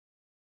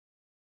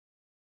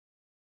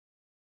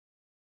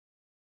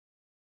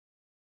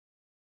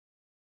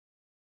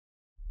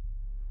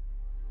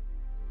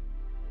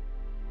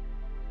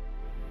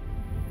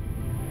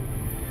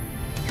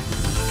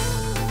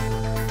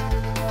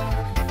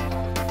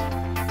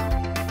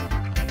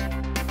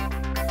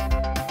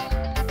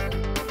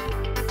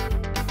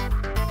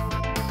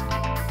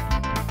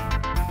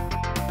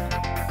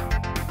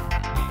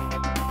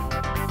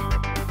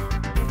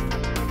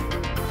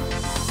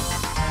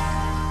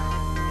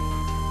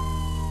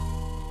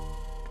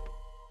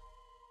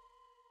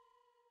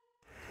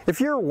If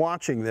you're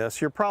watching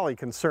this, you're probably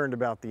concerned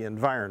about the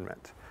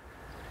environment.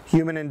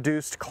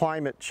 Human-induced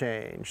climate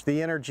change,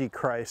 the energy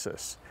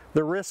crisis,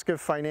 the risk of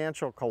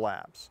financial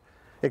collapse,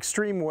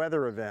 extreme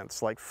weather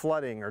events like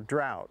flooding or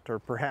drought or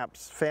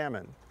perhaps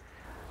famine.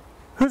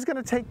 Who's going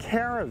to take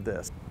care of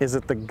this? Is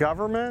it the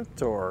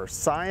government or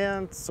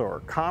science or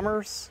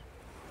commerce?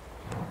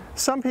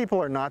 Some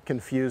people are not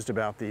confused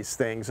about these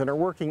things and are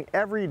working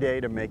every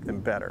day to make them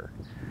better.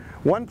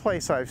 One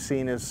place I've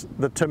seen is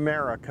the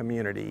Tamera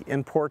community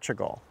in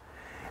Portugal.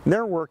 And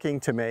they're working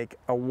to make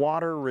a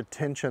water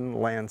retention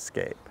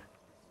landscape.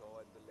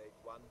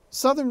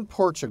 Southern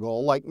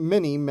Portugal, like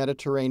many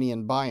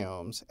Mediterranean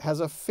biomes, has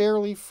a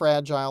fairly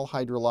fragile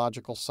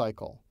hydrological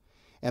cycle,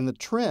 and the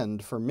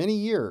trend for many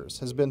years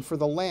has been for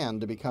the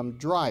land to become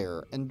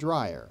drier and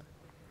drier.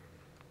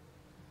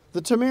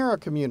 The Tamera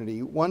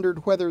community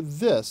wondered whether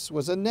this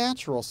was a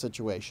natural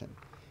situation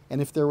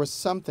and if there was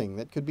something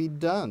that could be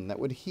done that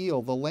would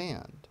heal the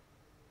land.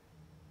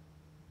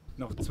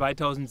 Noch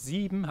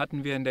 2007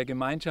 hatten wir in der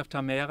Gemeinschaft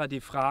Tamera die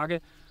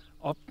Frage,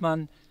 ob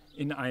man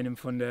in einem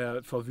von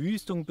der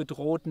Verwüstung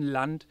bedrohten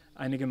Land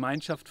eine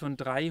Gemeinschaft von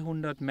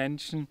 300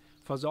 Menschen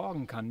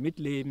versorgen kann, mit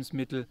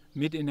Lebensmitteln,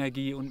 mit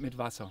Energie und mit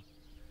Wasser.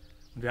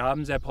 Und wir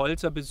haben Sepp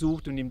Holzer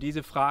besucht und ihm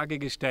diese Frage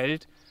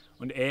gestellt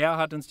und er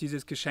hat uns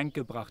dieses Geschenk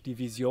gebracht, die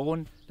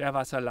Vision der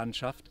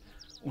Wasserlandschaft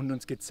und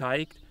uns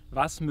gezeigt,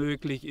 was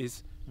möglich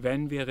ist,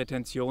 wenn wir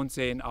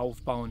Retentionsseen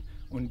aufbauen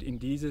und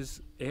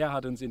er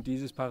hat uns in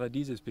dieses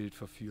Paradiesesbild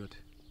verführt.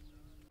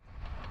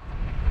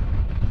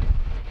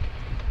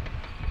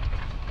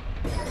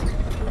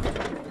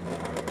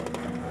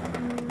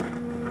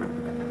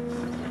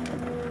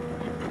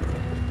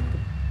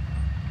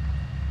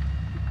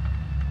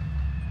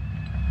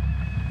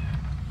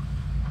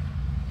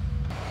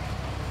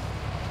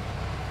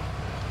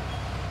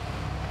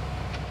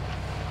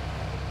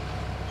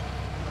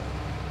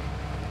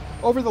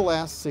 Over the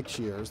last 6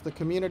 years, the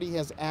community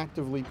has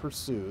actively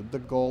pursued the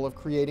goal of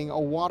creating a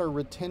water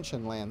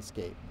retention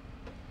landscape.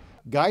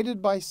 Guided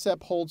by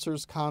Sepp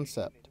Holzer's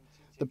concept,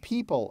 the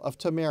people of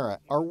Tamera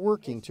are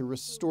working to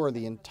restore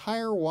the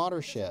entire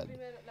watershed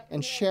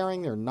and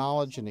sharing their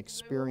knowledge and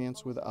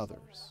experience with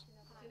others.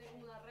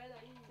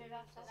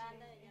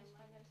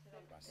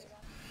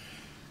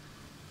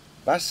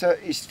 Wasser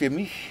ist für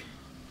mich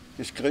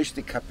das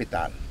größte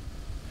Kapital.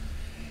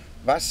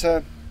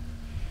 Wasser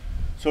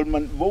soll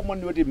man, wo man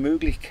nur die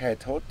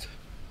Möglichkeit hat,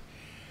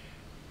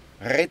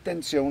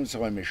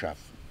 Retentionsräume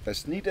schaffen,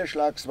 das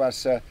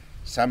Niederschlagswasser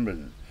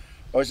sammeln,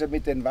 also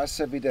mit dem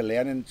Wasser wieder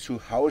lernen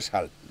zu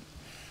haushalten.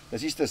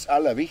 Das ist das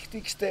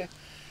Allerwichtigste,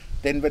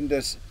 denn wenn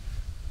der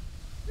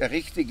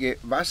richtige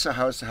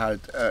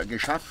Wasserhaushalt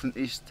geschaffen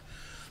ist,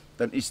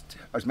 dann ist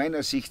aus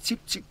meiner Sicht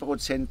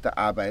 70% der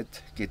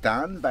Arbeit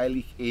getan, weil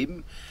ich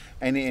eben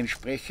eine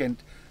entsprechend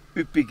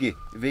üppige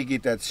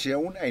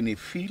Vegetation, eine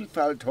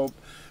Vielfalt habe,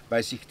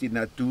 weil sich die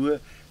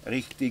Natur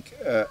richtig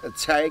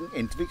zeigen,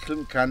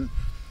 entwickeln kann.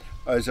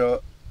 Also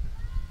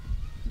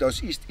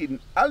das ist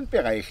in allen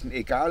Bereichen,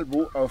 egal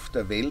wo auf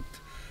der Welt,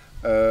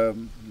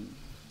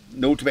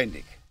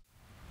 notwendig.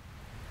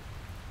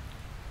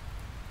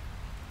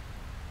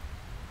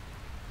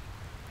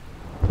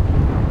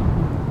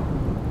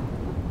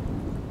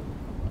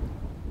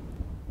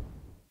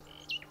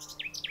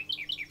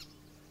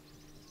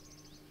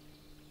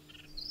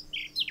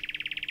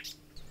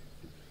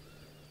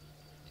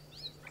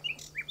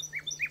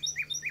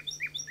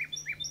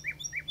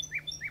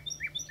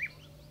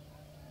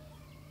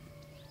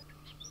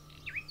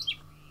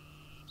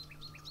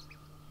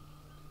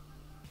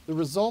 The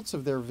results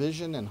of their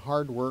vision and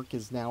hard work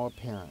is now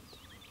apparent.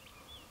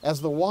 As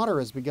the water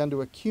has begun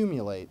to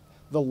accumulate,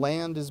 the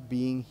land is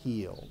being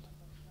healed.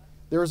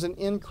 There is an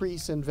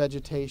increase in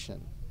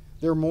vegetation.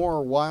 There are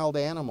more wild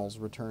animals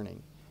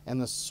returning,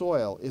 and the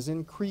soil is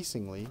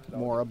increasingly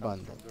more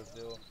abundant.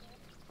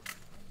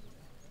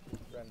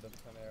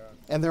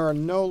 And there are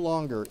no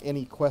longer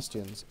any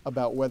questions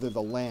about whether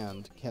the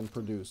land can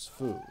produce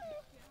food.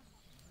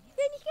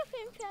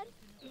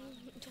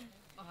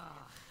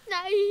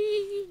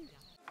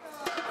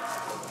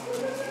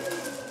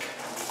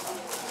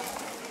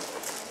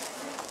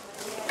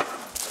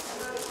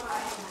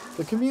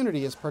 The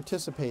community is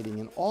participating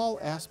in all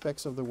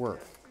aspects of the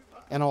work,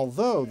 and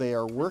although they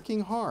are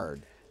working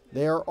hard,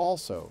 they are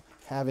also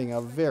having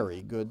a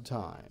very good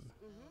time.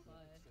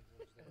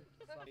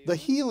 The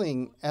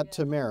healing at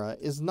Tamera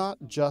is not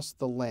just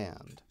the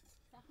land.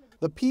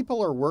 The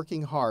people are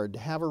working hard to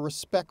have a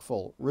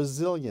respectful,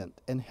 resilient,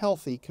 and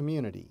healthy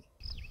community.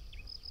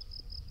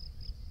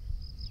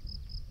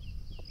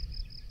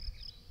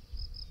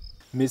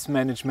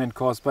 Mismanagement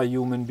caused by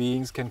human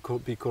beings can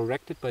be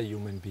corrected by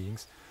human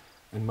beings.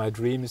 And my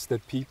dream is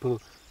that people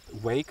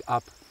wake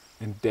up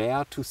and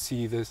dare to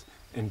see this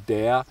and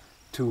dare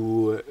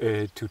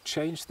to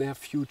change their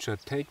future,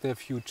 take their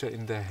future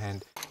in their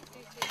hand.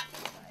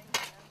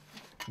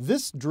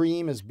 This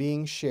dream is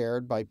being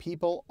shared by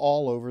people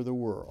all over the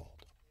world.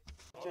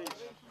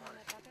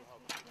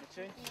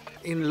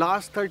 In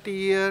last 30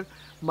 years,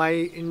 my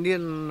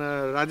Indian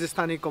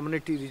Rajasthani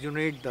community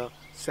rejuvenate the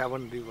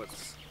 7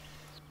 rivers.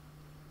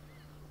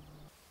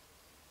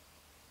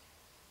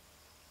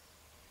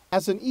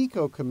 As an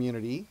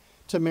eco-community,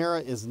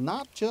 Tamera is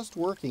not just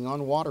working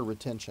on water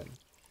retention.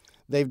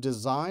 They've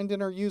designed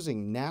and are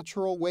using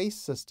natural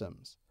waste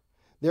systems.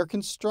 They're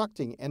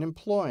constructing and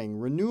employing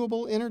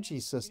renewable energy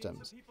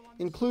systems,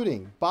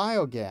 including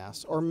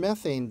biogas or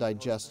methane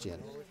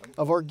digestion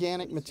of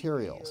organic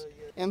materials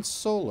and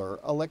solar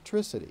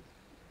electricity.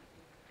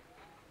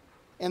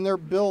 And they're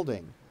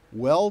building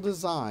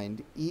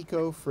well-designed,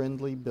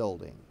 eco-friendly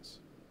buildings.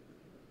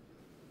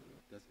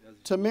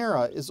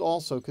 Tamera is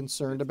also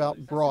concerned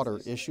about broader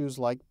issues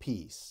like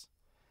peace.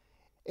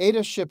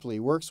 Ada Shipley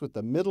works with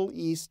the Middle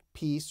East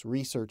Peace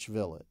Research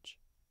Village.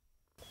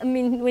 I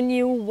mean, when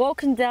you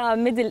walk in the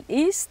Middle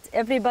East,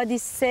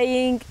 everybody's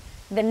saying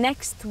the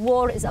next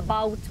war is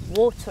about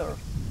water.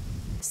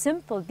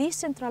 Simple,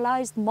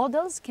 decentralized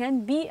models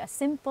can be a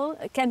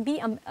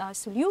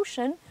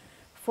solution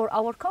for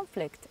our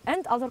conflict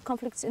and other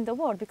conflicts in the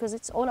world, because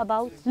it's all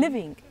about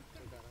living.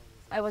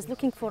 I was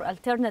looking for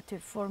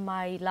alternative for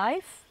my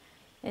life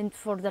and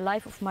for the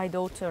life of my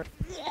daughter.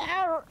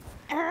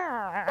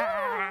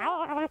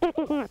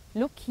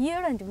 Look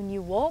here, and when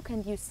you walk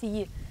and you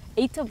see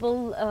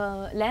eatable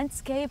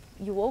landscape,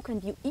 you walk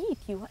and you eat.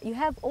 You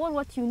have all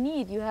what you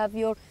need. You have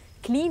your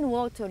clean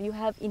water, you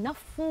have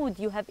enough food,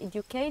 you have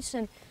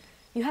education,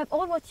 you have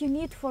all what you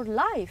need for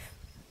life.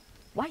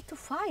 Why to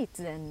fight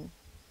then?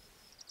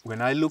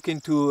 When I look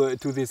into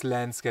this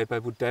landscape, I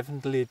would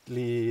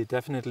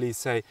definitely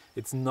say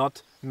it's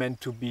not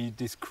meant to be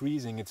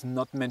decreasing, it's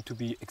not meant to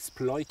be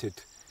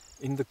exploited.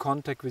 In the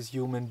contact with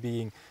human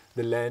being,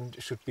 the land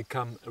should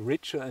become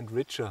richer and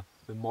richer.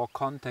 The more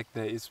contact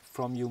there is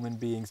from human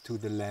beings to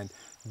the land,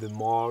 the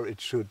more it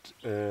should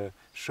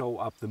show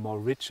up, the more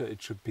richer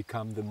it should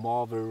become, the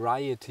more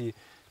variety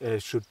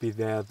should be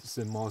there,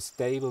 the more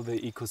stable the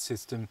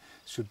ecosystem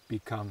should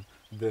become,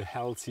 the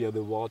healthier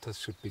the waters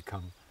should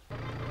become.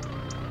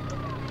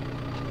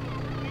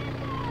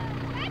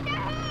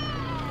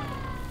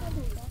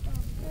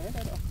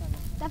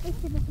 Darf ich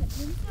dir das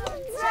mitnehmen? 2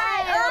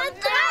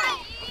 und 3!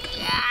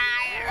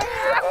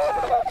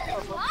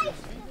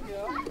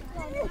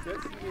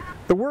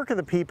 The work of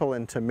the people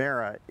in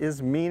Tamera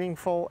is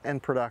meaningful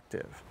and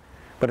productive,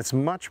 but it's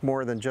much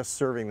more than just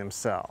serving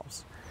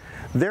themselves.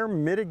 They're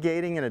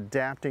mitigating and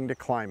adapting to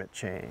climate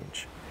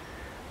change.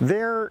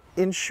 They're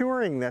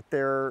ensuring that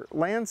their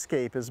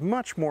landscape is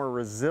much more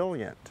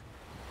resilient.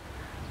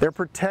 They're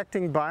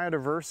protecting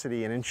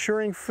biodiversity and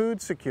ensuring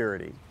food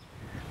security.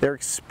 They're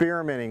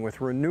experimenting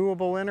with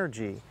renewable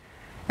energy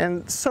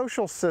and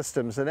social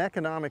systems and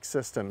economic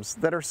systems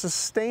that are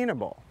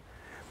sustainable.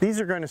 These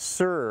are going to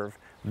serve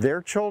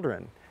their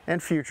children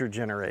and future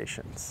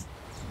generations.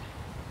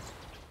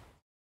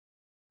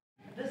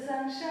 The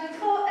sun shines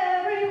for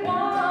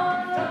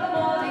everyone, from the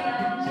morning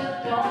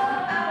until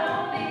dawn. I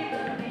don't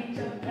even need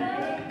to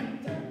play.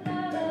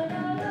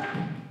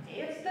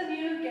 It's the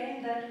new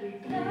game that we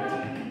play.